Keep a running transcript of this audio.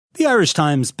the Irish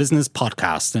Times Business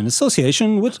Podcast in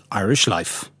association with Irish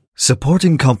Life.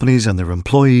 Supporting companies and their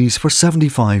employees for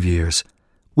 75 years.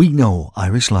 We know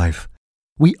Irish Life.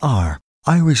 We are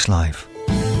Irish Life.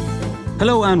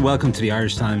 Hello and welcome to the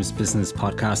Irish Times Business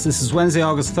Podcast. This is Wednesday,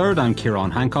 August 3rd. I'm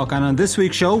Ciarán Hancock, and on this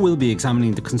week's show we'll be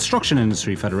examining the Construction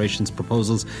Industry Federation's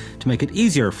proposals to make it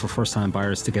easier for first-time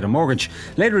buyers to get a mortgage.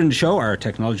 Later in the show, our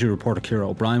technology reporter Ciara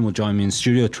O'Brien will join me in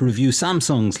studio to review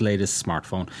Samsung's latest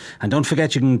smartphone. And don't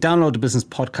forget, you can download the Business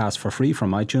Podcast for free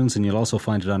from iTunes, and you'll also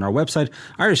find it on our website,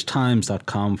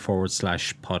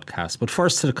 irishtimes.com/podcast. But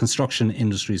first to the construction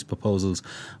industry's proposals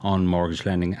on mortgage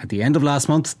lending. At the end of last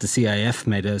month, the CIF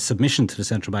made a submission to the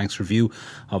Central Bank's review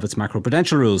of its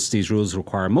macroprudential rules. These rules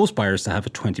require most buyers to have a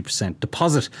 20%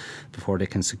 deposit before they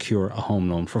can secure a home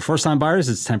loan. For first-time buyers,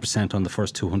 it's 10% on the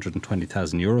first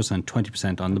 €220,000 and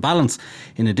 20% on the balance.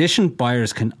 In addition,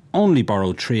 buyers can only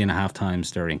borrow 3.5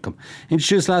 times their income.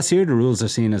 Introduced last year, the rules are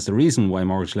seen as the reason why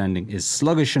mortgage lending is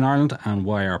sluggish in Ireland and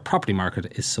why our property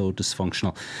market is so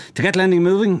dysfunctional. To get lending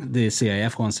moving, the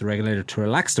CIF wants the regulator to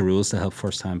relax the rules to help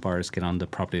first-time buyers get on the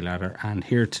property ladder. And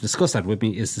here to discuss that with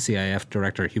me is the CIF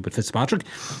Director Hubert Fitzpatrick,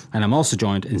 and I'm also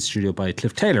joined in studio by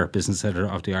Cliff Taylor, business editor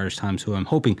of the Irish Times, who I'm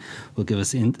hoping will give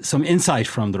us some insight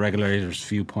from the regulator's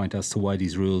viewpoint as to why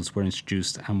these rules were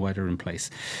introduced and why they're in place.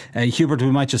 Hubert,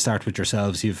 we might just start with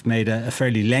yourselves. You've made a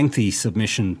fairly lengthy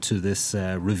submission to this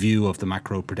review of the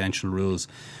macroprudential rules,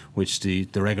 which the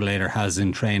regulator has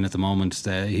in train at the moment.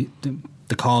 The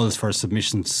call is for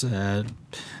submissions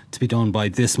to be done by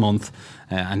this month,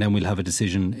 and then we'll have a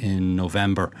decision in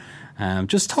November.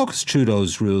 Just talk us through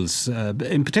those rules.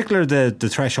 In particular, the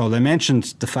threshold. I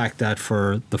mentioned the fact that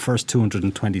for the first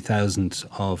 220,000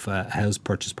 of a house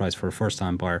purchase price for a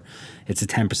first-time buyer, it's a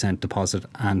 10% deposit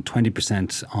and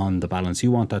 20% on the balance. You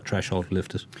want that threshold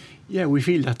lifted? Yeah, we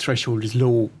feel that threshold is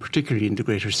low, particularly in the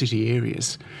greater city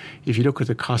areas. If you look at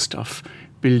the cost of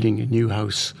building a new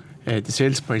house, the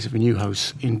sales price of a new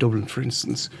house in Dublin, for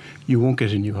instance, you won't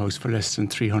get a new house for less than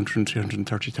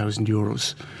 330,000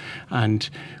 euros. And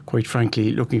quite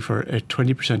frankly, looking for a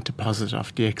 20% deposit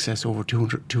off the excess over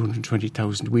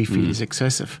 220,000 we feel is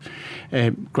excessive.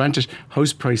 Granted,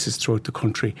 house prices throughout the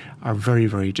country are very,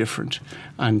 very different.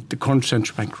 And the current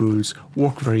central bank rules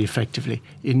work very effectively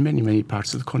in many, many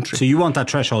parts of the country. So you want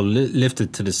that threshold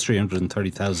lifted to this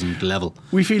 330,000 level?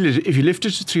 We feel that if you lift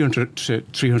it to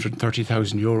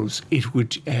 330,000 euros, it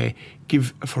would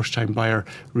give a first-time buyer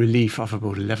relief of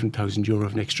about €11,000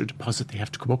 of an extra deposit they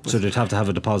have to come up with. So they'd have to have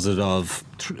a deposit of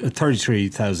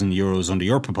 €33,000 under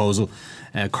your proposal.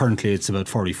 Currently, it's about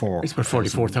 44. It's about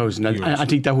 44,000. And I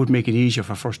think that would make it easier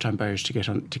for first-time buyers to get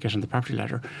on the property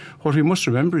ladder. What we must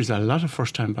remember is that a lot of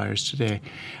first-time buyers today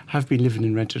have been living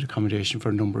in rented accommodation for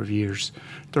a number of years.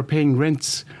 They're paying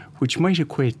rents which might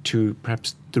equate to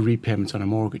perhaps the repayments on a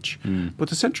mortgage. But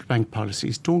the central bank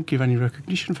policies don't give any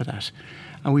recognition for that.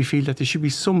 And we feel that there should be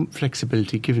some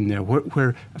flexibility given there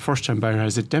where a first-time buyer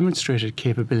has a demonstrated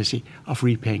capability of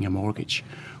repaying a mortgage,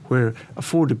 where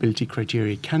affordability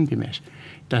criteria can be met,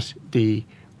 that the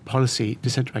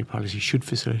central bank policy should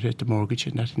facilitate the mortgage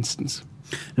in that instance.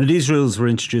 Now, these rules were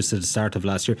introduced at the start of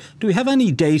last year. Do we have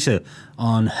any data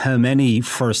on how many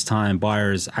first-time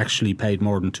buyers actually paid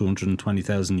more than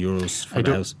 220,000 euros for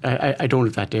the house? I don't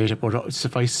have that data, but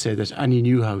suffice to say that any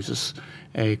new houses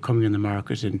coming on the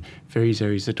market in various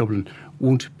areas of Dublin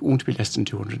won't be less than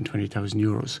 220,000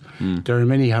 euros. There are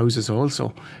many houses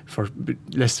also for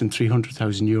less than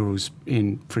 300,000 euros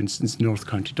in, for instance, North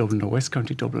County Dublin or West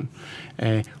County Dublin,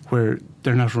 where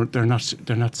they're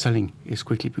not selling as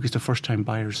quickly because the first-time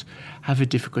buyers have a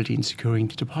difficulty in securing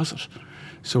the deposit.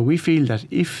 So we feel that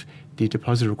if the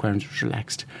deposit requirements were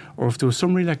relaxed, or if there was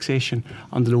some relaxation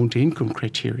on the loan-to-income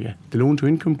criteria.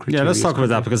 Yeah, let's talk about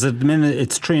that, because at the minute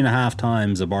it's 3.5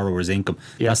 times a borrower's income.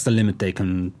 Yeah. That's the limit they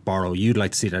can borrow. You'd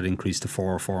like to see that increase to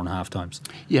 4.5 times.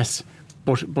 Yes,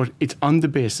 but it's on the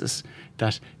basis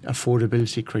that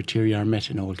affordability criteria are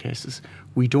met in all cases.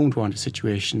 We don't want a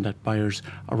situation that buyers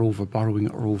are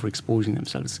over-borrowing or over-exposing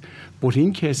themselves. But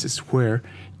in cases where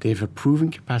they have a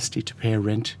proven capacity to pay a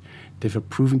rent, they've a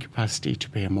proven capacity to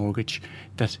pay a mortgage,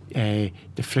 that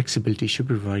the flexibility should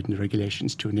be provided in the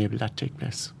regulations to enable that to take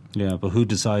place. Yeah, but who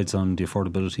decides on the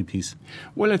affordability piece?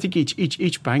 Well, I think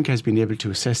each bank has been able to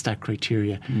assess that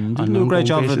criteria. Didn't do a great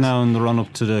job of it now in the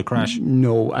run-up to the crash.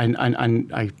 No, and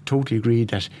I totally agree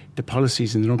that the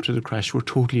policies in the run-up to the crash were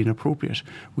totally inappropriate.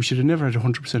 We should have never had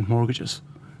 100% mortgages.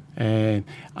 And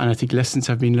I think lessons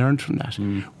have been learned from that.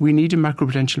 We need a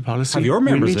macroprudential policy. Have your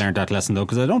members learned that lesson, though?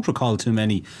 Because I don't recall too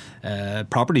many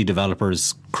property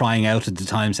developers crying out at the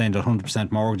time saying that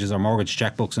 100% mortgages or mortgage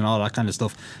checkbooks and all that kind of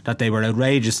stuff, that they were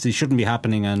outrageous, they shouldn't be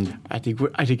happening. And I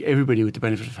think everybody with the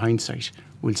benefit of hindsight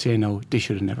will say, no, this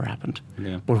should have never happened.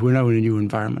 Yeah. But we're now in a new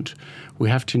environment. We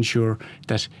have to ensure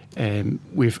that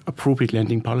we have appropriate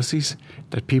lending policies,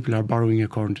 that people are borrowing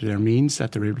according to their means,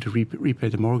 that they're able to repay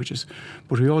the mortgages.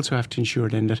 But we also have to ensure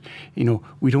then that,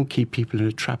 we don't keep people in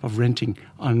a trap of renting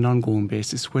on an ongoing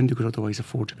basis when they could otherwise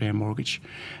afford to pay a mortgage.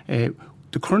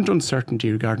 The current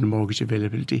uncertainty regarding mortgage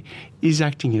availability is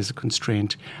acting as a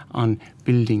constraint on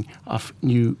building of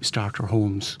new starter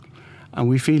homes. And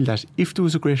we feel that if there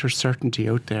was a greater certainty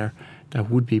out there that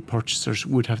would-be purchasers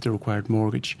would have the required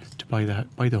mortgage to buy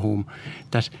the home,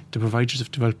 that the providers of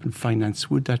development finance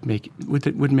would make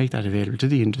that available to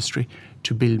the industry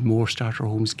to build more starter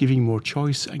homes, giving more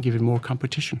choice and giving more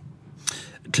competition.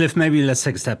 Cliff, maybe let's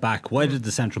take a step back. Why did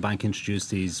the central bank introduce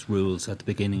these rules at the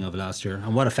beginning of last year,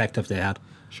 and what effect have they had?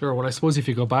 Sure. Well, I suppose if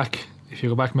you go back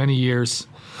many years,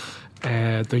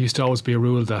 there used to always be a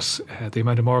rule that the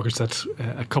amount of mortgage that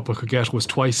a couple could get was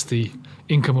twice the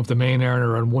income of the main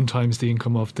earner and 1 times the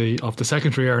income of the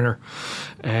secondary earner.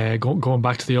 Going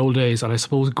back to the old days, and I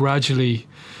suppose gradually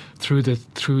through the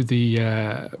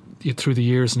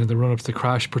years and in the run up to the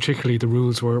crash, particularly the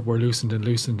rules were loosened. And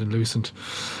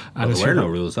there were no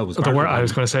rules. That was I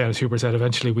was going to say, as Hubert said,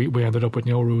 eventually we ended up with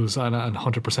no rules and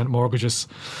 100% mortgages,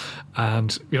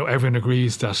 and everyone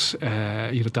agrees that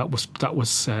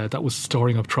that was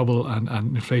storing up trouble and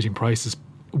inflating prices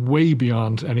way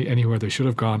beyond anywhere they should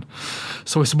have gone.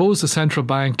 So I suppose the central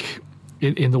bank,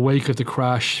 in the wake of the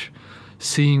crash,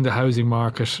 seeing the housing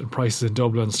market and prices in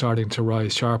Dublin starting to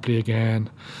rise sharply again,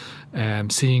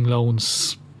 seeing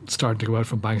loans starting to go out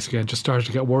from banks again, just started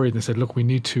to get worried. And they said, look, we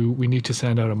need to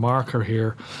send out a marker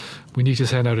here. We need to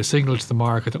send out a signal to the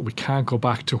market that we can't go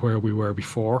back to where we were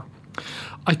before.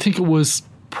 I think it was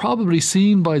probably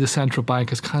seen by the central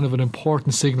bank as kind of an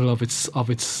important signal of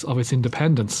its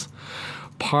independence.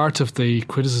 Part of the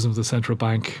criticism of the central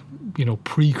bank,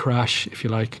 pre-crash, if you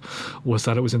like, was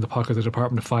that it was in the pocket of the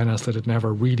Department of Finance, that it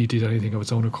never really did anything of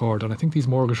its own accord. And I think these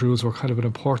mortgage rules were kind of an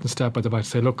important step by the bank to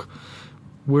say, look,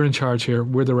 we're in charge here,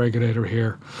 we're the regulator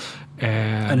here,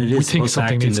 and it is we think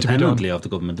something needs to be done. Independently of the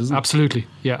government, isn't it? Absolutely,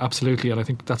 yeah, absolutely. And I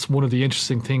think that's one of the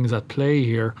interesting things at play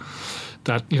here,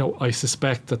 that I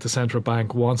suspect that the central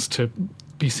bank wants to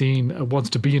be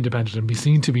independent and be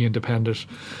seen to be independent,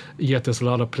 yet there's a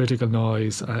lot of political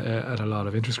noise and a lot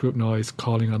of interest group noise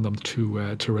calling on them to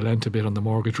relent a bit on the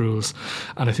mortgage rules.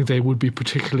 And I think I would be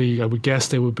particularly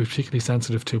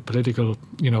sensitive to political,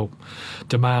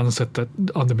 demands that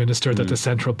on the minister that the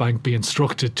central bank be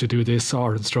instructed to do this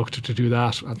or instructed to do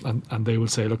that, and they will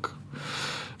say, look,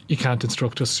 you can't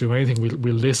instruct us to do anything.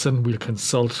 We'll listen, we'll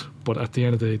consult, but at the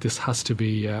end of the day, this has to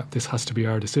be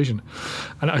our decision.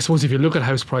 And I suppose if you look at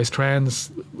house price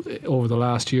trends over the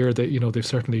last year, they've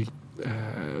certainly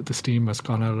the steam has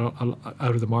gone out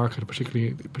of the market,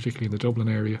 particularly in the Dublin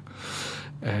area.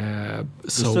 They're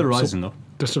still rising, though.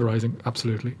 They're still rising,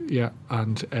 absolutely, yeah.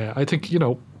 And I think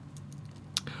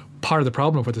part of the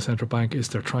problem for the central bank is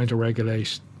they're trying to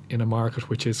regulate in a market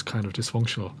which is kind of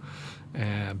dysfunctional.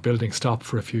 Building stopped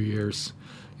for a few years.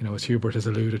 As Hubert has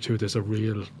alluded to, there's a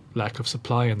real lack of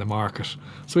supply in the market.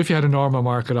 So if you had a normal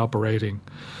market operating,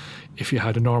 if you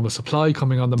had a normal supply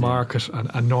coming on the market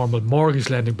and normal mortgage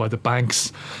lending by the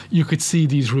banks, you could see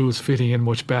these rules fitting in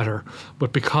much better.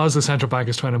 But because the central bank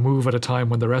is trying to move at a time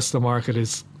when the rest of the market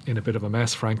is in a bit of a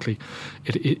mess, frankly,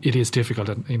 it is difficult.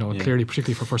 And clearly,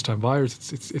 particularly for first-time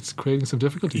buyers, it's creating some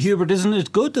difficulties. Hubert, isn't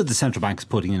it good that the central bank is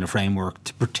putting in a framework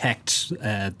to protect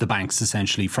the banks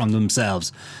essentially from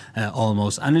themselves,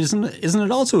 almost? And isn't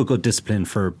it also a good discipline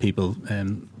for people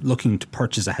looking to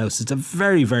purchase a house? It's a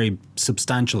very, very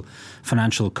substantial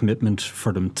financial commitment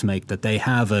for them to make, that they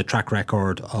have a track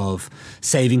record of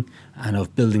saving and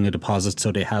of building a deposit,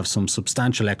 so they have some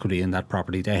substantial equity in that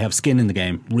property. They have skin in the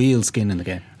game, real skin in the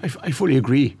game. I fully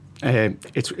agree.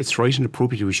 It's right and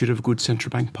appropriate. We should have a good central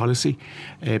bank policy,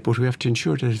 but we have to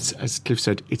ensure that, as Cliff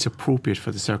said, it's appropriate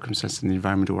for the circumstances and the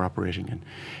environment we're operating in.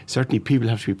 Certainly people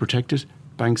have to be protected,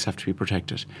 banks have to be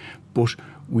protected, but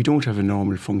we don't have a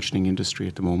normal functioning industry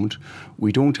at the moment.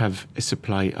 We don't have a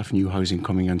supply of new housing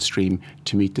coming on stream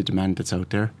to meet the demand that's out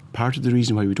there. Part of the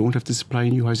reason why we don't have the supply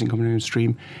of new housing coming on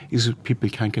stream is that people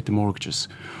can't get the mortgages.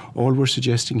 All we're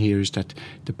suggesting here is that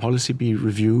the policy be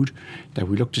reviewed, that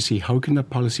we look to see how can that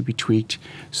policy be tweaked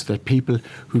so that people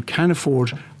who can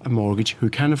afford a mortgage, who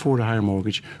can afford a higher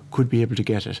mortgage, could be able to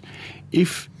get it.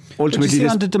 If ultimately, but you see,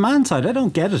 on the demand side, I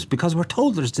don't get it, because we're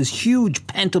told there's this huge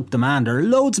pent-up demand. There are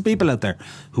loads of people out there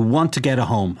who want to get a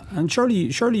home, and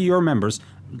surely your members,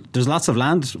 there's lots of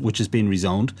land which is being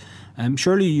rezoned.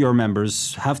 Surely your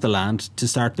members have the land to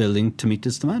start building to meet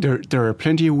this demand. There are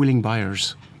plenty of willing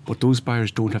buyers, but those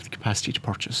buyers don't have the capacity to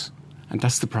purchase, and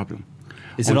that's the problem.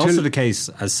 Is it also the case,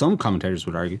 as some commentators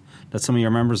would argue, that some of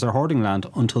your members are hoarding land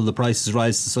until the prices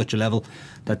rise to such a level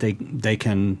that they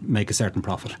can make a certain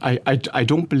profit? I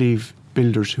don't believe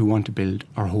builders who want to build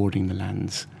are hoarding the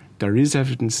lands. There is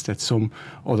evidence that some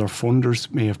other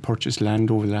funders may have purchased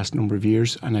land over the last number of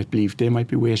years, and I believe they might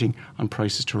be waiting on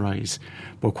prices to rise.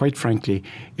 But quite frankly,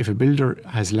 if a builder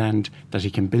has land that he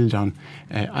can build on,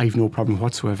 I've no problem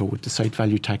whatsoever with the site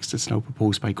value tax that's now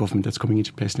proposed by government that's coming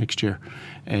into place next year,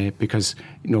 because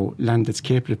land that's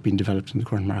capable of being developed in the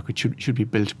current market should be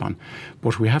built upon.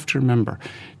 But we have to remember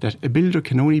that a builder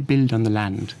can only build on the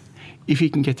land if he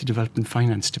can get the development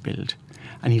finance to build.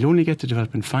 And he'll only get the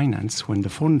development finance when the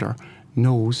funder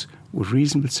knows with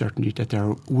reasonable certainty that there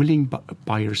are willing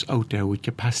buyers out there with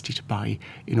capacity to buy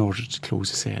in order to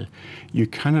close a sale.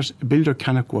 A builder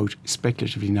cannot go out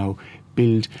speculatively now,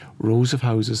 build rows of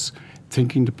houses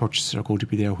thinking the purchasers are going to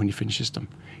be there when he finishes them.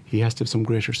 He has to have some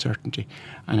greater certainty.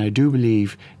 And I do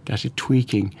believe that a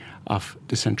tweaking of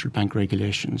the central bank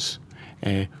regulations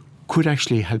could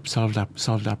actually help solve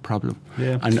that problem,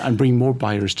 and bring more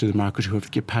buyers to the market who have the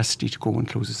capacity to go and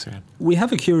close a sale. We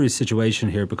have a curious situation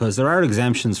here, because there are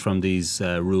exemptions from these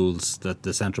rules that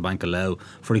the central bank allow.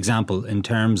 For example, in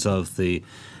terms of the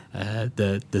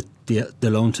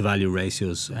loan to value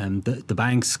ratios, the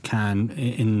banks can,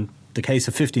 in the case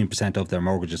of 15% of their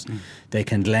mortgages, they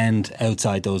can lend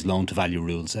outside those loan to value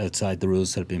rules, outside the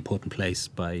rules that have been put in place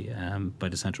by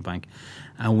the central bank.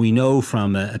 And we know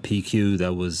from a PQ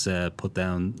that was put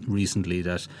down recently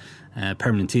that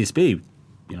Permanent TSB,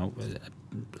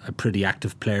 a pretty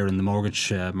active player in the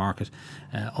mortgage market,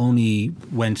 only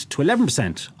went to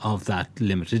 11% of that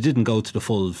limit. It didn't go to the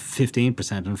full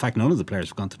 15%. In fact, none of the players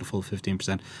have gone to the full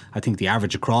 15%. I think the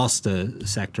average across the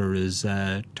sector is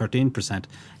 13%.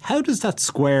 How does that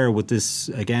square with this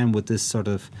sort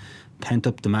of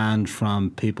pent-up demand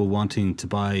from people wanting to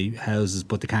buy houses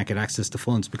but they can't get access to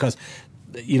funds? Because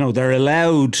they're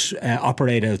allowed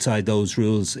operate outside those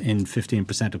rules in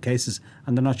 15% of cases,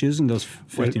 and they're not using those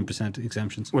 15%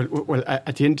 exemptions. Well,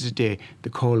 at the end of the day, the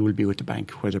call will be with the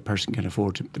bank whether a person can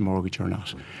afford the mortgage or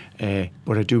not.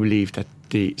 But I do believe that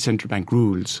the central bank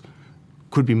rules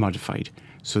could be modified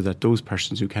so that those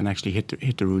persons who can actually hit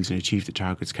the rules and achieve the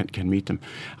targets can meet them.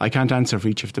 I can't answer for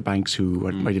each of the banks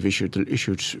who might have used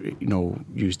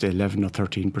the 11 or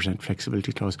 13%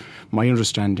 flexibility clause. My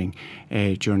understanding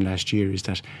during last year is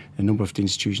that a number of the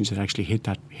institutions had actually hit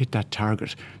that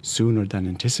target sooner than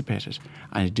anticipated,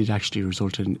 and it did actually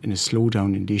result in a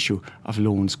slowdown in the issue of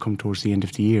loans come towards the end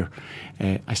of the year.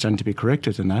 I stand to be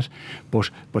corrected in that, but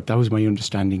that was my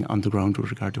understanding on the ground with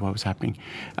regard to what was happening.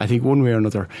 I think one way or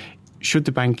another, should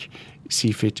the bank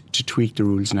see fit to tweak the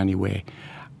rules in any way,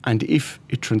 and if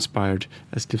it transpired,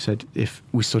 as Cliff said, if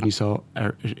we suddenly saw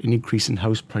an increase in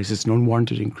house prices, an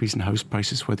unwarranted increase in house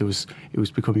prices, whether it was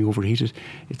becoming overheated,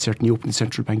 it certainly opened the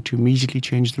central bank to immediately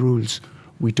change the rules.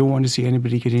 We don't want to see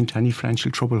anybody get into any financial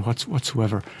trouble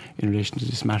whatsoever in relation to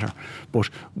this matter.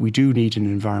 But we do need an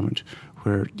environment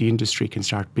where the industry can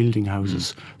start building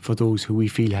houses for those who we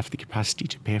feel have the capacity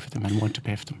to pay for them and want to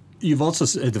pay for them.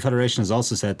 The Federation has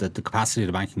also said that the capacity of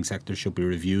the banking sector should be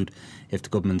reviewed if the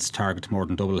government's target to more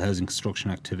than double housing construction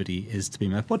activity is to be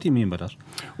met. What do you mean by that?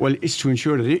 Well, it's to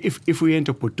ensure that if we end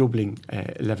up with doubling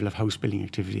level of house building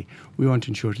activity, we want to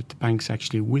ensure that the banks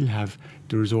actually will have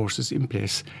the resources in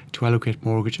place to allocate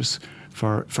mortgages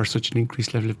for such an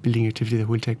increased level of building activity that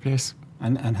will take place.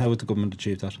 And how would the government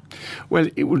achieve that? Well,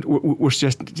 we're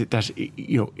suggesting that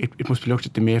it must be looked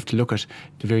at. They may have to look at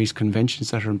the various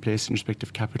conventions that are in place in respect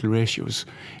of capital ratios.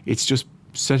 It's just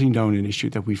setting down an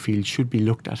issue that we feel should be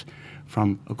looked at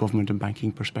from a government and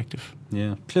banking perspective.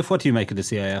 Yeah. Cliff, what do you make of the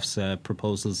CIF's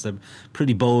proposals? They're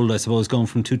pretty bold, I suppose, going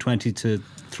from 220 to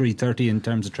 330 in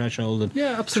terms of threshold, and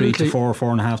absolutely. 3 to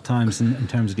 4.5 times in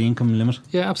terms of the income limit.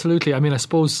 Yeah, absolutely. I mean, I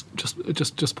suppose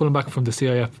just pulling back from the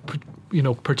CIF,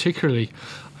 particularly,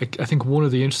 I think one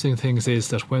of the interesting things is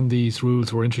that when these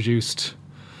rules were introduced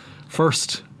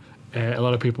first, a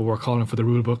lot of people were calling for the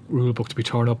rule book to be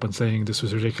torn up and saying this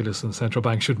was ridiculous and the central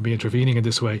bank shouldn't be intervening in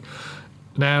this way.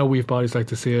 Now we have bodies like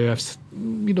the CIFs,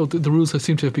 the rules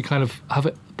seem to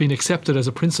have been accepted as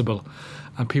a principle,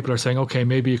 and people are saying, okay,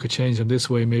 maybe you could change them this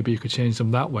way, maybe you could change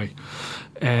them that way.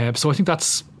 So I think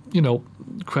that's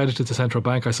credit to the central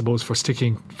bank, I suppose, for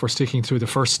sticking through the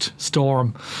first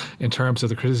storm in terms of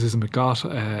the criticism it got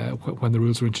when the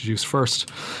rules were introduced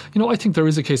first. I think there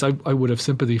is a case. I would have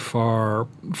sympathy for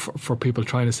people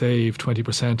trying to save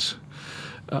 20%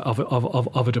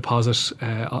 of a deposit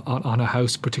on a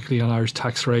house, particularly on Irish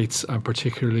tax rates, and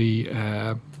particularly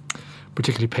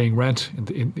paying rent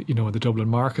in the Dublin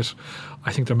market.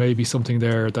 I think there may be something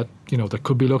there that that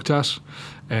could be looked at.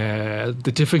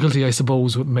 The difficulty, I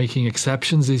suppose, with making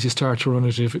exceptions is you start to run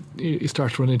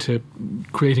into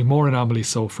creating more anomalies.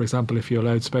 So, for example, if you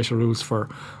allowed special rules for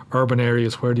urban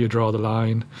areas, where do you draw the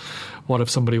line? What if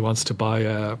somebody wants to buy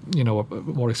a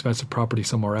more expensive property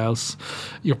somewhere else?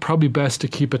 You're probably best to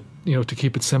keep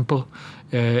it simple.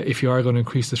 If you are going to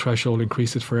increase the threshold,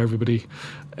 increase it for everybody.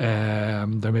 There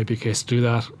may be a case to do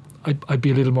that. I'd be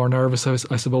a little more nervous,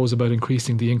 I suppose, about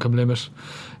increasing the income limit.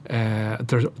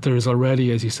 There is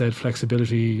already, as you said,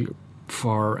 flexibility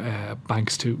for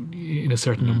banks to, in a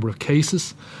certain number of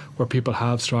cases, where people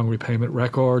have strong repayment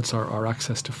records or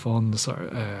access to funds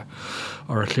or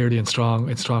are clearly in strong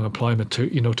employment to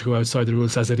go outside the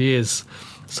rules as it is.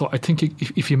 So I think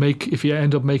if you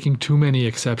end up making too many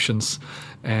exceptions,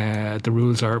 the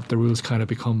rules kind of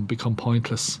become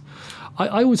pointless.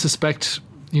 I would suspect,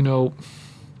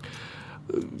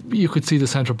 you could see the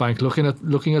central bank looking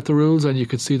at the rules, and you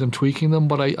could see them tweaking them.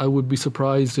 But I would be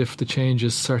surprised if the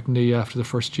changes, certainly after the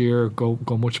first year, go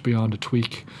much beyond a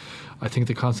tweak. I think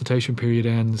the consultation period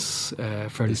ends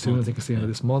fairly soon. I think it's the end of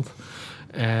this month.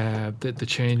 The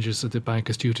changes that the bank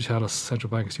is due to tell us, central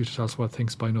bank is due to tell us what it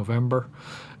thinks by November.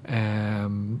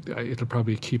 It'll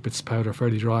probably keep its powder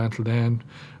fairly dry until then.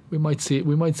 We might see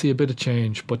a bit of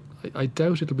change, but I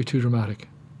doubt it'll be too dramatic.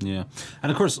 Yeah,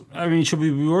 and of course, I mean, should we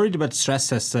be worried about the stress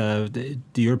tests? The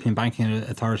European Banking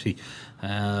Authority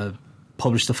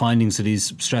published the findings of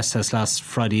these stress tests last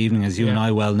Friday evening, as you and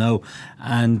I well know,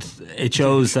 and it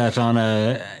shows that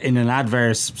in an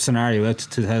adverse scenario out to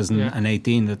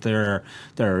 2018 that there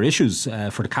are issues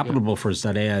for the capital buffers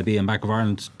that AIB and Bank of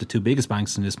Ireland, the two biggest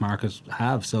banks in this market,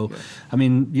 have. So, I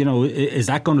mean, is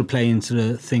that going to play into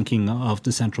the thinking of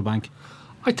the central bank?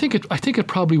 I think it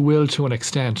probably will, to an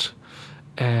extent.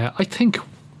 I think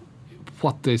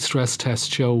what the stress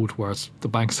test showed was the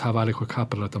banks have adequate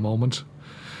capital at the moment.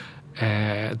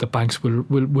 The banks will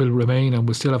remain and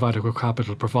will still have adequate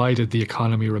capital provided the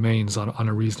economy remains on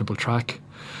a reasonable track.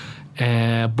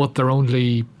 But they're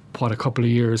only a couple of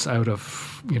years out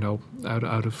of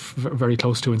very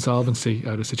close to insolvency,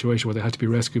 out of a situation where they had to be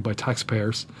rescued by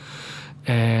taxpayers.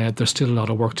 There's still a lot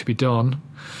of work to be done,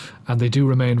 and they do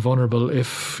remain vulnerable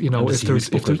if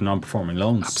there's non-performing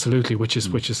loans. Absolutely, which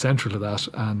is central to that.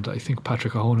 And I think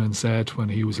Patrick O'Honan said when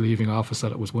he was leaving office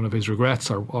that it was one of his regrets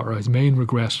or his main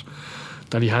regret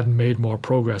that he hadn't made more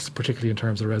progress, particularly in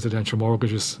terms of residential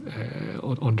mortgages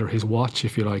under his watch,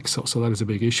 if you like. So that is a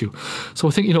big issue. So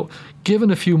I think, given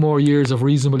a few more years of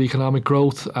reasonable economic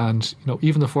growth, and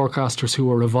even the forecasters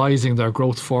who are revising their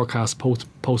growth forecast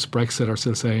post Brexit are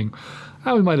still saying,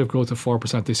 we might have growth of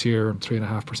 4% this year and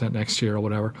 3.5% next year or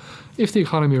whatever. If the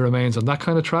economy remains on that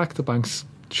kind of track, the banks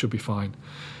should be fine.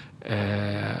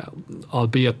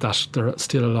 Albeit that they're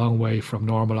still a long way from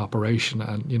normal operation,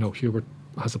 and Hubert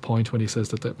has a point when he says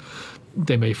that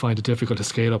they may find it difficult to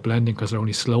scale up lending because they're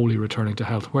only slowly returning to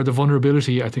health. Where the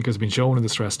vulnerability, I think, has been shown in the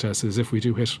stress test is if we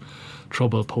do hit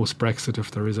trouble post-Brexit,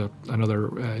 if there is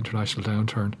another international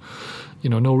downturn.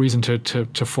 No reason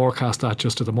to forecast that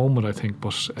just at the moment, I think,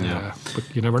 but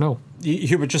you never know.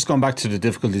 Hubert, just going back to the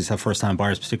difficulties that first-time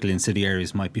buyers, particularly in city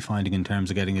areas, might be finding in terms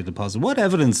of getting a deposit. What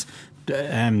evidence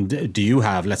do you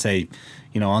have, let's say,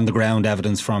 on-the-ground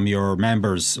evidence from your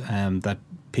members that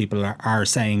people are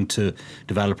saying to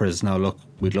developers, now look,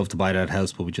 we'd love to buy that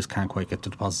house, but we just can't quite get the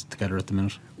deposit together at the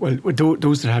minute? Well,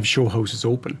 those that have show houses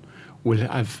open will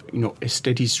have a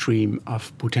steady stream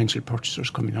of potential purchasers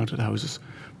coming onto the houses,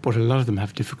 but a lot of them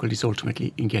have difficulties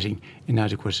ultimately in getting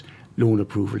inadequate loan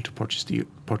approval to purchase the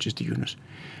unit.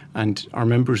 And our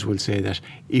members will say that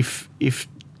if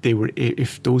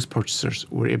those purchasers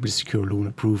were able to secure loan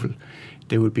approval,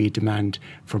 there would be a demand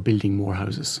for building more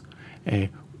houses.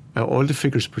 All the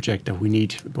figures project that we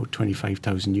need about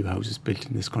 25,000 new houses built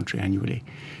in this country annually.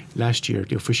 Last year,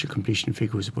 the official completion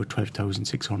figure was about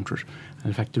 12,600. And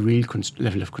in fact, the real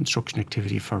level of construction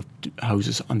activity for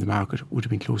houses on the market would have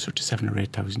been closer to 7,000 or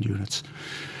 8,000 units.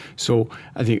 So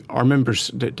I think our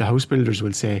members, the house builders,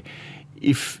 will say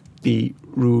if the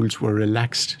rules were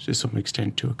relaxed to some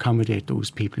extent to accommodate those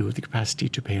people who have the capacity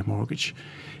to pay a mortgage,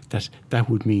 that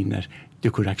would mean that they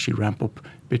could actually ramp up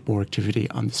a bit more activity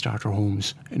on the starter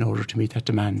homes in order to meet that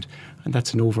demand. And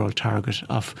that's an overall target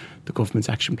of the government's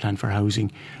action plan for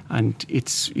housing. And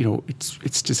it's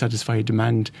to satisfy a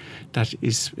demand that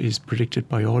is predicted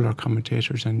by all our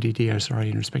commentators and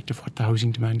DDSRI in respect of what the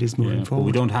housing demand is moving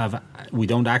forward. But we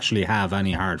don't actually have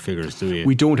any hard figures, do we?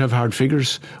 We don't have hard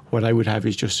figures. What I would have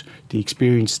is just the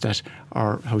experience that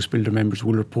our house builder members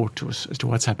will report to us as to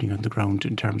what's happening on the ground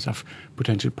in terms of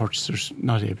potential purchasers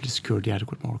not able to secure the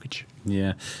adequate mortgage.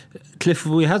 Yeah. Cliff, if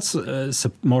we had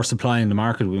more supply in the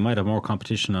market, we might have more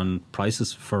competition on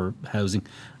prices for housing,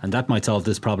 and that might solve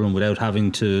this problem without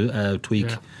having to tweak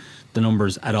the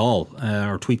numbers at all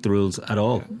or tweak the rules at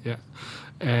all.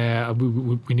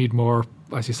 We need more,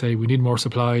 as you say, we need more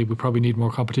supply. We probably need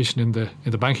more competition in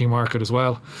the banking market as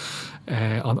well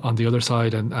on the other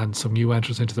side, and some new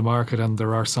entrants into the market, and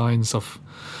there are signs of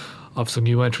some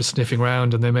new entrants sniffing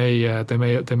around, and they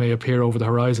may appear over the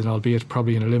horizon, albeit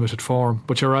probably in a limited form.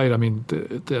 But you're right. I mean,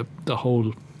 the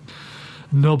whole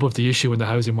nub of the issue in the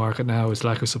housing market now is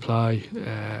lack of supply.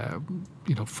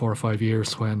 4 or 5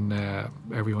 years when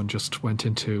everyone just went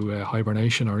into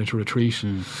hibernation or into retreat.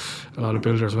 A lot of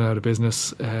builders went out of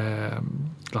business. A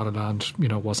lot of land,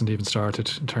 wasn't even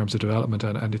started in terms of development,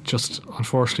 and it just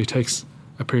unfortunately takes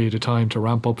a period of time to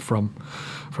ramp up from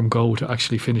go to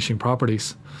actually finishing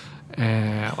properties.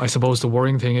 I suppose the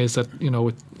worrying thing is that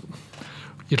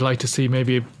you'd like to see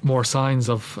maybe more signs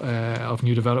of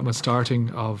new development starting,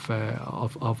 of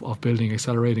building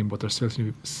accelerating, but there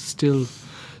still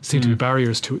seem to be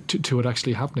barriers to it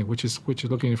actually happening, which is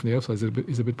looking in from the outside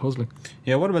is a bit puzzling.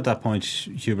 Yeah, what about that point,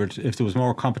 Hubert? If there was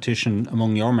more competition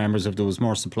among your members, if there was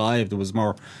more supply, if there was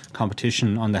more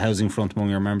competition on the housing front among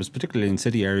your members, particularly in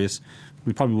city areas,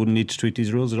 we probably wouldn't need to tweak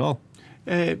these rules at all.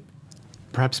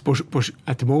 Perhaps, but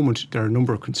at the moment there are a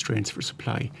number of constraints for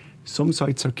supply. Some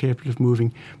sites are capable of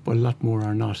moving, but a lot more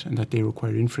are not, and that they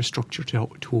require infrastructure to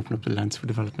open up the lands for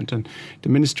development. And the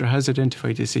Minister has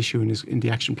identified this issue in the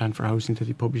action plan for housing that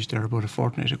he published there about a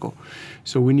fortnight ago.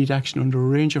 So we need action under a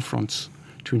range of fronts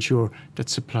to ensure that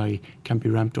supply can be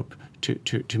ramped up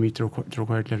to meet the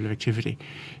required level of activity.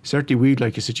 Certainly we'd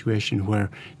like a situation where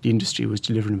the industry was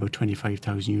delivering about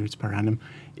 25,000 units per annum.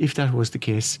 If that was the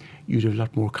case, you'd have a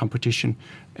lot more competition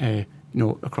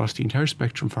across the entire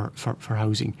spectrum for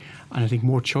housing, and I think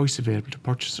more choice available to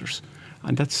purchasers.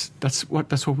 And that's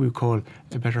what we would call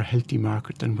a better healthy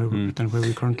market than where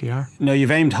we currently are. Now, you've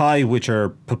aimed high with your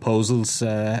proposals.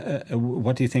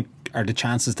 What do you think are the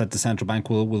chances that the central bank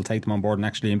will take them on board and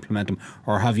actually implement them,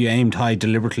 or have you aimed high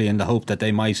deliberately in the hope that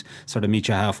they might sort of meet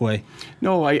you halfway?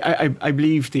 No, I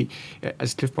believe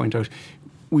as Cliff pointed out,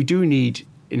 we do need,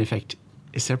 in effect,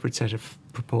 a separate set of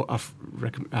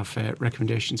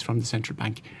recommendations from the central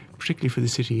bank, particularly for the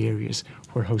city areas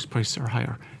where house prices are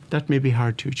higher. That may be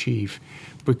hard to achieve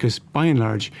because, by and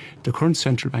large, the current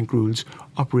central bank rules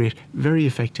operate very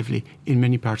effectively in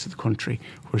many parts of the country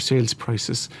where sales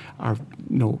prices are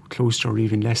close to or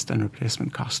even less than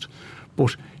replacement cost.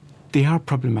 But they are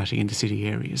problematic in the city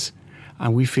areas.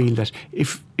 And we feel that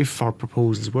if our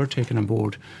proposals were taken on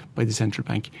board by the central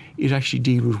bank, it actually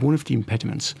deal with one of the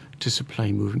impediments to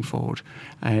supply moving forward.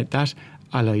 That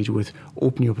allied with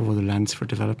opening up of other lands for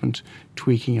development,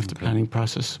 tweaking of the planning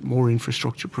process, more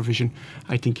infrastructure provision,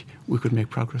 I think we could make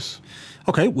progress.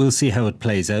 OK, we'll see how it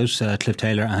plays out. Cliff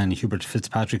Taylor and Hubert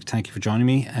Fitzpatrick, thank you for joining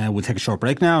me. We'll take a short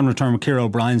break now and return with Ciara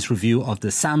O'Brien's review of the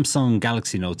Samsung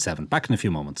Galaxy Note 7. Back in a few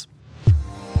moments.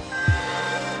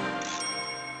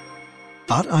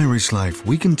 At Irish Life,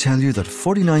 we can tell you that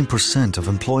 49% of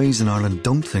employees in Ireland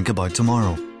don't think about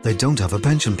tomorrow. They don't have a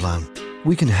pension plan.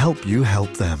 We can help you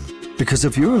help them. Because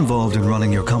if you're involved in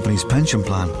running your company's pension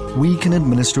plan, we can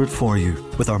administer it for you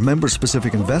with our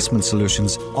member-specific investment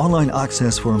solutions, online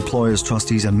access for employers,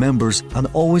 trustees and members, and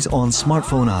always-on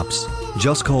smartphone apps.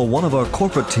 Just call one of our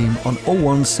corporate team on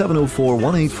 01704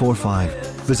 1845.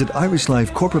 Visit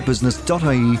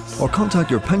irishlifecorporatebusiness.ie or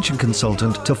contact your pension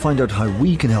consultant to find out how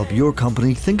we can help your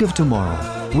company think of tomorrow.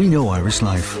 We know Irish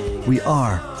Life. We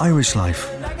are Irish Life.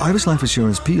 Irish Life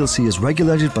Assurance plc is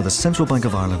regulated by the Central Bank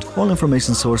of Ireland. All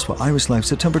information sourced for Irish Life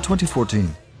September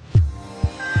 2014.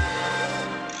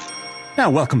 Now,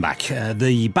 welcome back.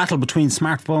 The battle between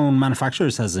smartphone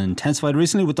manufacturers has intensified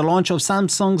recently with the launch of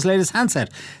Samsung's latest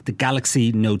handset, the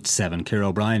Galaxy Note 7. Ciara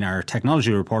O'Brien, our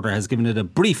technology reporter, has given it a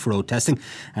brief road testing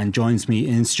and joins me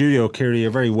in studio. Ciara,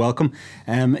 you're very welcome.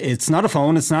 It's not a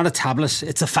phone, it's not a tablet,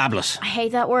 it's a phablet. I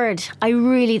hate that word.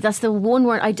 That's the one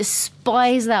word. I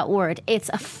despise that word. It's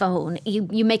a phone.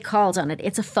 You make calls on it.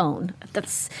 It's a phone.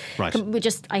 That's right.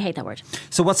 I hate that word.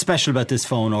 So what's special about this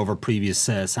phone over previous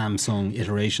Samsung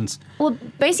iterations? Well,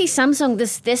 Well, basically, Samsung,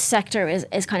 this sector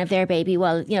is kind of their baby.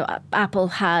 Well, Apple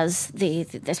has I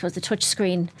suppose the touch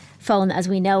screen phone as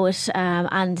we know it,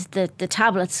 and the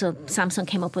tablets. So Samsung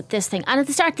came up with this thing, and at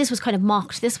the start, this was kind of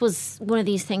mocked. This was one of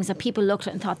these things that people looked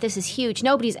at and thought, this is huge.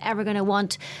 Nobody's ever going to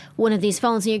want one of these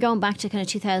phones. And you're going back to kind of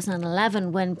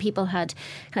 2011 when people had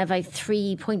kind of like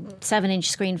 3.7-inch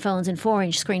screen phones and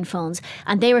 4-inch screen phones,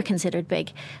 and they were considered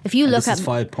big. If you look at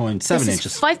 5.7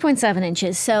 inches. 5.7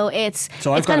 inches. So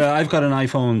I've got an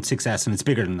iPhone 6S and it's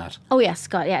bigger than that. Oh yes,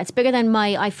 God, yeah, it's bigger than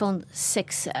my iPhone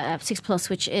 6 Plus,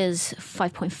 which is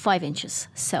 5.5 inches.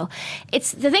 So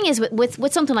the thing is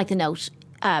with something like the Note,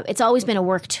 it's always been a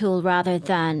work tool rather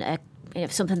than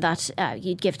something that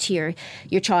you'd give to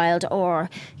your child, or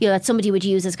that somebody would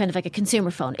use as kind of like a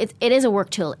consumer phone. It is a work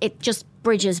tool. It just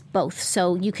bridges both.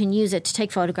 So you can use it to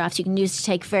take photographs. You can use it to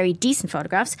take very decent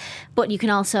photographs, but you can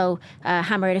also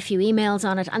hammer out a few emails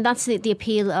on it. And that's the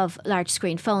appeal of large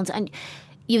screen phones. And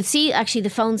you'd see actually the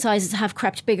phone sizes have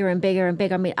crept bigger and bigger and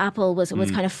bigger. I mean, Apple was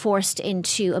kind of forced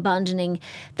into abandoning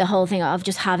the whole thing of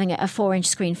just having a 4-inch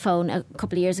screen phone a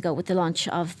couple of years ago with the launch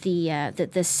of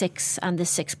the 6 and the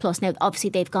 6 Plus. Now, obviously,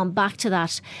 they've gone back to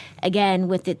that again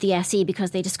with the SE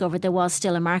because they discovered there was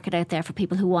still a market out there for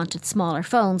people who wanted smaller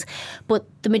phones. But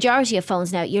the majority of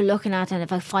phones now, you're looking at a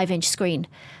 5-inch screen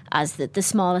as the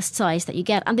smallest size that you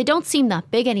get. And they don't seem that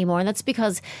big anymore. And that's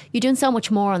because you're doing so much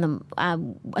more on them.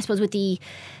 I suppose with the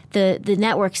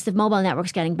networks, the mobile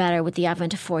networks getting better with the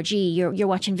advent of 4G, you're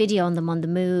watching video on them on the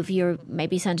move. You're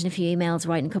maybe sending a few emails,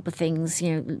 writing a couple of things.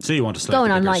 So you want to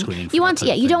going online. Screen you want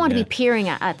to, you don't want to be peering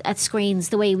at screens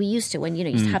the way we used to when you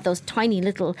used to have those tiny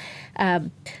little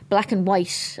black and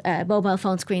white mobile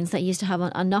phone screens that you used to have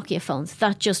on Nokia phones.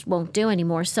 That just won't do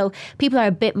anymore. So people are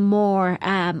a bit more,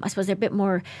 I suppose they're a bit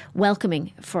more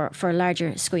welcoming for a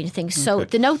larger screen of things. So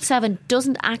the Note 7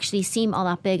 doesn't actually seem all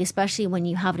that big, especially when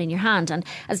you have it in your hand. And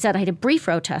as I said, I had a brief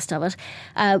road test of it.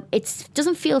 It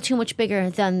doesn't feel too much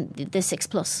bigger than the 6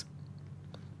 Plus,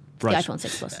 right. The iPhone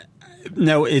 6 Plus.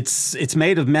 No, it's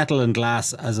made of metal and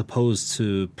glass as opposed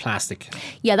to plastic.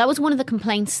 Yeah, that was one of the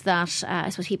complaints that I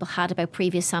suppose people had about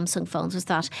previous Samsung phones, was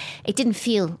that it didn't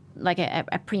feel like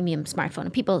a premium smartphone.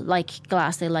 And people like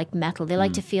glass, they like metal, they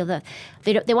like to feel that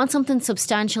they want something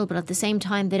substantial, but at the same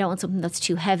time they don't want something that's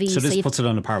too heavy. So this puts it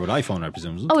on a par with iPhone, I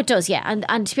presume, isn't it? Oh, it does, yeah.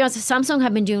 And to be honest, Samsung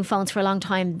have been doing phones for a long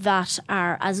time that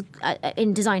are, as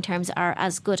in design terms, are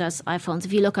as good as iPhones.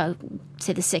 If you look at,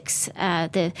 say,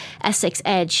 the S6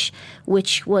 Edge,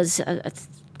 which was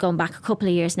going back a couple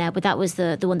of years now, but that was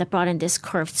the one that brought in this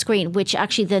curved screen, which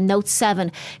actually the Note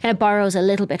 7 kind of borrows a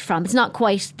little bit from. It's not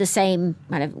quite the same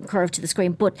kind of curve to the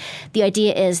screen, but the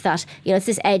idea is that it's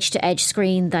this edge-to-edge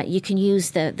screen that you can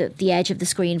use the edge of the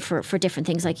screen for different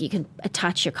things, like you can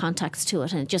attach your contacts to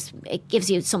it, and it gives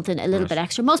you something a little bit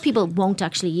extra. Most people won't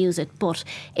actually use it, but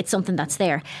it's something that's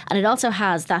there. And it also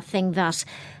has that thing that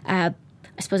I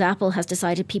suppose Apple has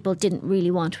decided people didn't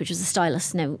really want, which is a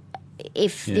stylus. Now,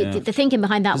 if the thinking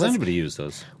behind that Does anybody use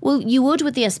those? Well, you would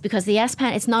with this, because the S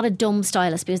Pen, it's not a dumb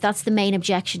stylus, because that's the main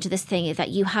objection to this thing, is that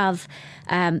you have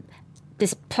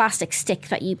this plastic stick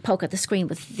that you poke at the screen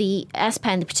with. The S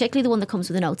Pen, particularly the one that comes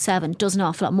with the Note 7, does an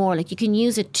awful lot more. Like, you can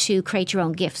use it to create your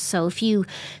own GIFs. So if you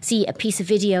see a piece of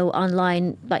video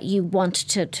online that you want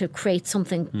to create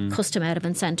something custom out of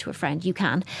and send to a friend, you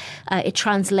can. It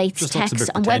translates just text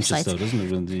on websites. Though, doesn't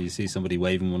it, when you see somebody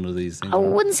waving one of these things? I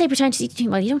wouldn't say pretentious.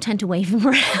 Well, you don't tend to wave them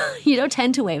around. You don't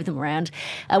tend to wave them around.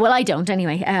 Well, I don't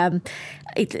anyway.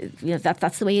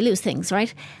 That's the way you lose things,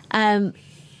 right?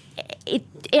 It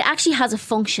actually has a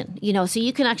function, so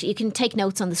you can take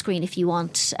notes on the screen if you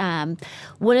want.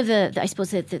 One of the I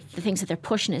suppose the things that they're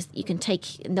pushing is you can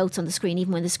take notes on the screen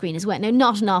even when the screen is wet. Now,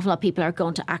 not an awful lot of people are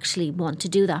going to actually want to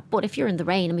do that, but if you're in the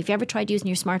rain, if you ever tried using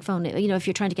your smartphone, if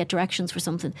you're trying to get directions for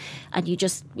something and it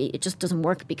just doesn't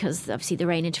work because obviously the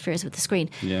rain interferes with the screen,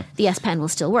 the S Pen will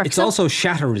still work. It's also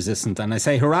shatter resistant, and I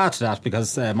say hurrah to that,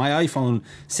 because my iPhone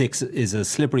 6 is as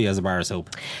slippery as a bar of soap.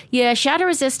 Yeah, shatter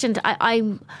resistant.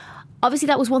 Obviously,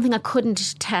 that was one thing I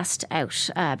couldn't test out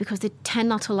because they tend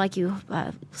not to like you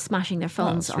smashing their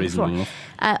phones on the floor.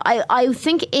 I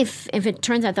think if it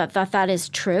turns out that is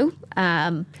true,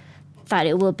 that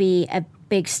it will be a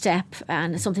big step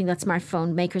and something that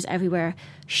smartphone makers everywhere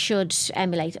should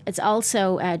emulate. It's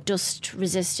also dust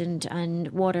resistant and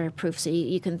waterproof, so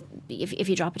you can, if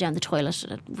you drop it down the toilet,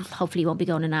 hopefully you won't be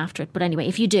going in after it. But anyway,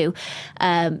 if you do,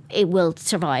 it will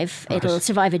survive. Right. It'll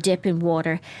survive a dip in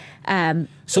water.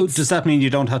 So does that mean you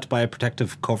don't have to buy a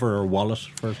protective cover or wallet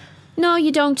for it? No,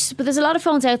 you don't. But there's a lot of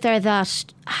phones out there that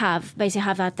have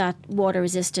that water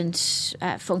resistant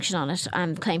function on it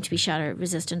and claim to be shatter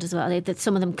resistant as well. That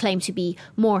some of them claim to be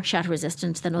more shatter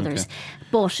resistant than others. Okay.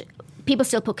 But people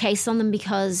still put cases on them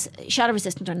because shatter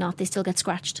resistant or not, they still get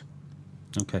scratched.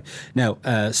 Okay. Now,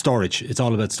 storage. It's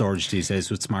all about storage these days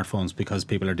with smartphones because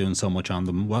people are doing so much on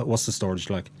them. What's the storage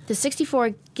like? There's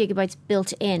 64 gigabytes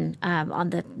built in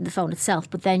on the phone itself,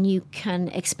 but then you can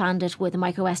expand it with a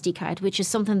micro SD card, which is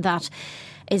something that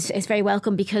is very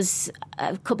welcome because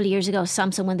a couple of years ago,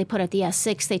 Samsung, when they put out the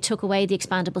S6, they took away the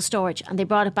expandable storage and they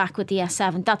brought it back with the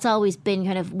S7. That's always been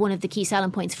kind of one of the key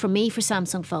selling points for me for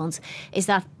Samsung phones, is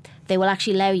that they will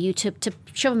actually allow you to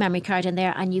shove a memory card in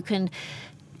there and you can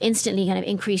instantly kind of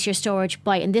increase your storage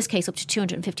by, in this case, up to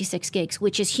 256 gigs,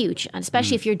 which is huge. And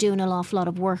especially if you're doing an awful lot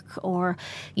of work, or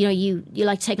you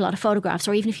like to take a lot of photographs,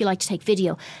 or even if you like to take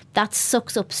video, that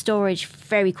sucks up storage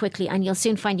very quickly, and you'll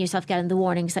soon find yourself getting the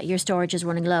warnings that your storage is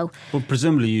running low. Well,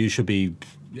 presumably you should be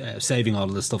saving all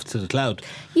of this stuff to the cloud.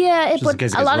 Yeah, but in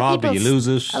case it gets robbed or you lose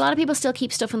it. A lot of people still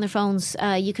keep stuff on their phones.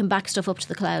 You can back stuff up to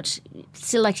the cloud.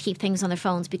 Still like to keep things on their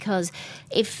phones because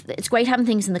if it's great having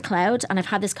things in the cloud, and I've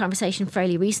had this conversation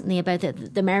fairly recently about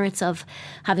the merits of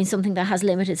having something that has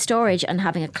limited storage and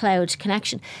having a cloud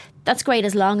connection. That's great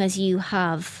as long as you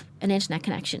have an internet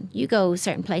connection. You go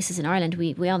certain places in Ireland,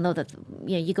 we all know that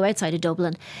you go outside of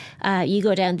Dublin, you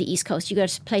go down the east coast, you go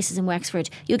to places in Wexford,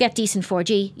 you get decent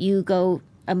 4G, you go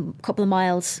a couple of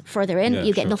miles further in,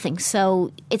 you get nothing.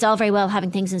 So it's all very well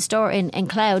having things in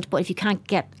cloud, but if you can't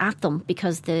get at them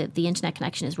because the internet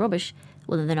connection is rubbish,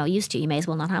 well, then they're not used to. You may as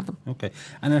well not have them. Okay.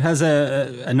 And it has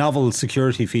a novel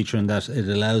security feature in that it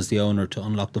allows the owner to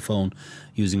unlock the phone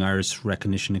using iris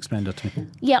recognition. Explain that to me.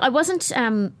 Yeah, I wasn't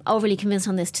overly convinced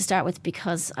on this to start with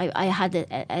because I had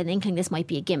an inkling this might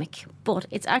be a gimmick, but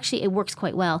it works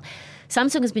quite well.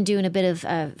 Samsung has been doing a bit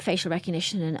of facial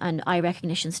recognition and eye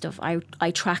recognition stuff,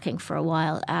 eye tracking for a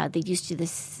while. They used to do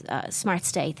this Smart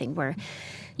Stay thing where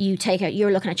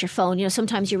you're looking at your phone.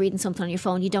 Sometimes you're reading something on your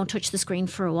phone, you don't touch the screen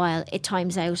for a while, it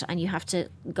times out and you have to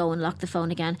go and lock the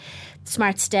phone again.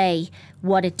 Smart Stay,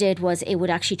 what it did was it would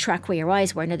actually track where your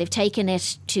eyes were. Now they've taken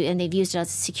it and they've used it as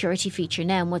a security feature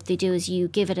now, and what they do is you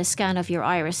give it a scan of your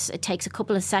iris. It takes a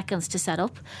couple of seconds to set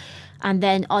up, and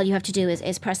then all you have to do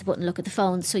is press a button, look at the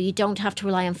phone, so you don't have to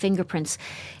rely on fingerprints.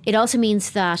 It also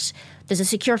means that there's a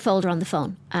secure folder on the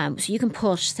phone. So you can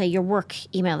put, say, your work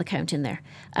email account in there.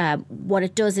 What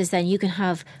it does is then you can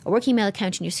have a work email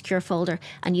account in your secure folder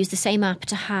and use the same app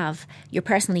to have your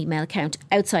personal email account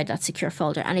outside that secure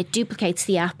folder, and it duplicates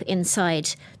the app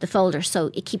inside the folder, so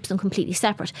it keeps them completely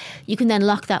separate. You can then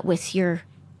lock that with your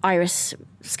iris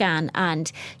scan,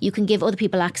 and you can give other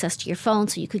people access to your phone.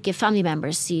 So you could give family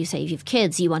members, so you say if you have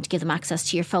kids, you want to give them access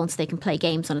to your phone so they can play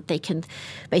games on it. They can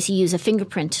basically use a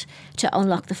fingerprint to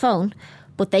unlock the phone,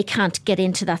 but they can't get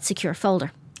into that secure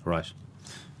folder. Right.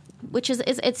 Which is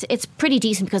it's pretty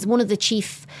decent, because one of the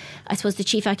chief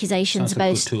accusations about... Sounds like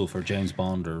a good tool for James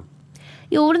Bond or...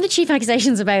 one of the chief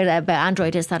accusations about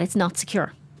Android is that it's not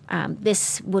secure.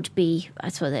 This would be, I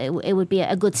suppose, it would be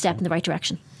a good step in the right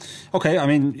direction. Okay, I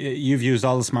mean, you've used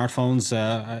all the smartphones.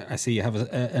 I see you have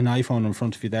an iPhone in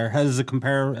front of you there. How does it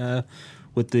compare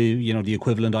with the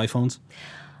equivalent iPhones?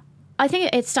 I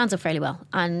think it stands up fairly well,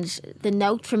 and the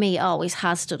Note for me always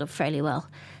has stood up fairly well.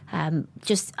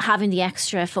 Just having the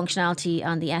extra functionality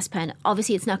on the S Pen,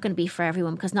 obviously it's not going to be for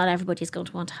everyone because not everybody is going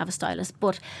to want to have a stylus,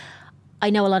 but I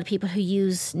know a lot of people who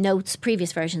use Notes,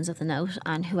 previous versions of the Note,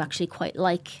 and who actually quite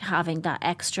like having that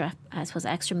extra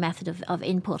method of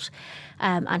input,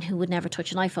 and who would never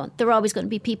touch an iPhone. There are always going to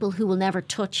be people who will never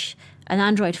touch an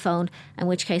Android phone, in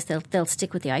which case they'll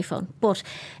stick with the iPhone. But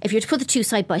if you're to put the two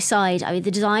side by side, I mean,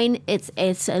 the design,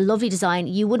 it's a lovely design.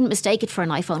 You wouldn't mistake it for an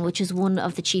iPhone, which is one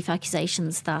of the chief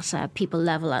accusations that people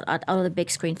level at other big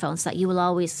screen phones, that you will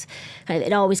always,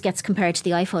 it always gets compared to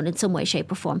the iPhone in some way,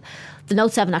 shape or form. The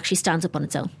Note 7 actually stands up on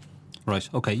its own. Right,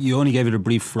 okay. You only gave it a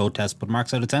brief road test, but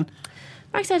marks out of 10?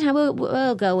 Marks out of 10,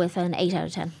 we'll go with an 8 out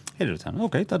of 10. 8 out of 10.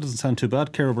 Okay, that doesn't sound too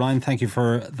bad. Ciara O'Brien, thank you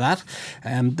for that.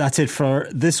 That's it for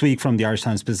this week from the Irish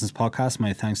Times Business Podcast.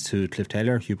 My thanks to Cliff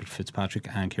Taylor, Hubert Fitzpatrick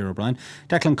and Ciara O'Brien.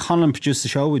 Declan Conlon produced the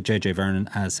show with JJ Vernon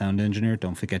as sound engineer.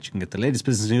 Don't forget you can get the latest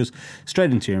business news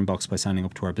straight into your inbox by signing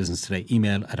up to our Business Today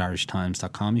email at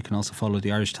irishtimes.com. You can also follow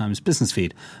the Irish Times business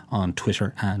feed on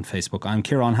Twitter and Facebook. I'm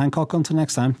Ciarán Hancock. Until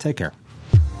next time, take care.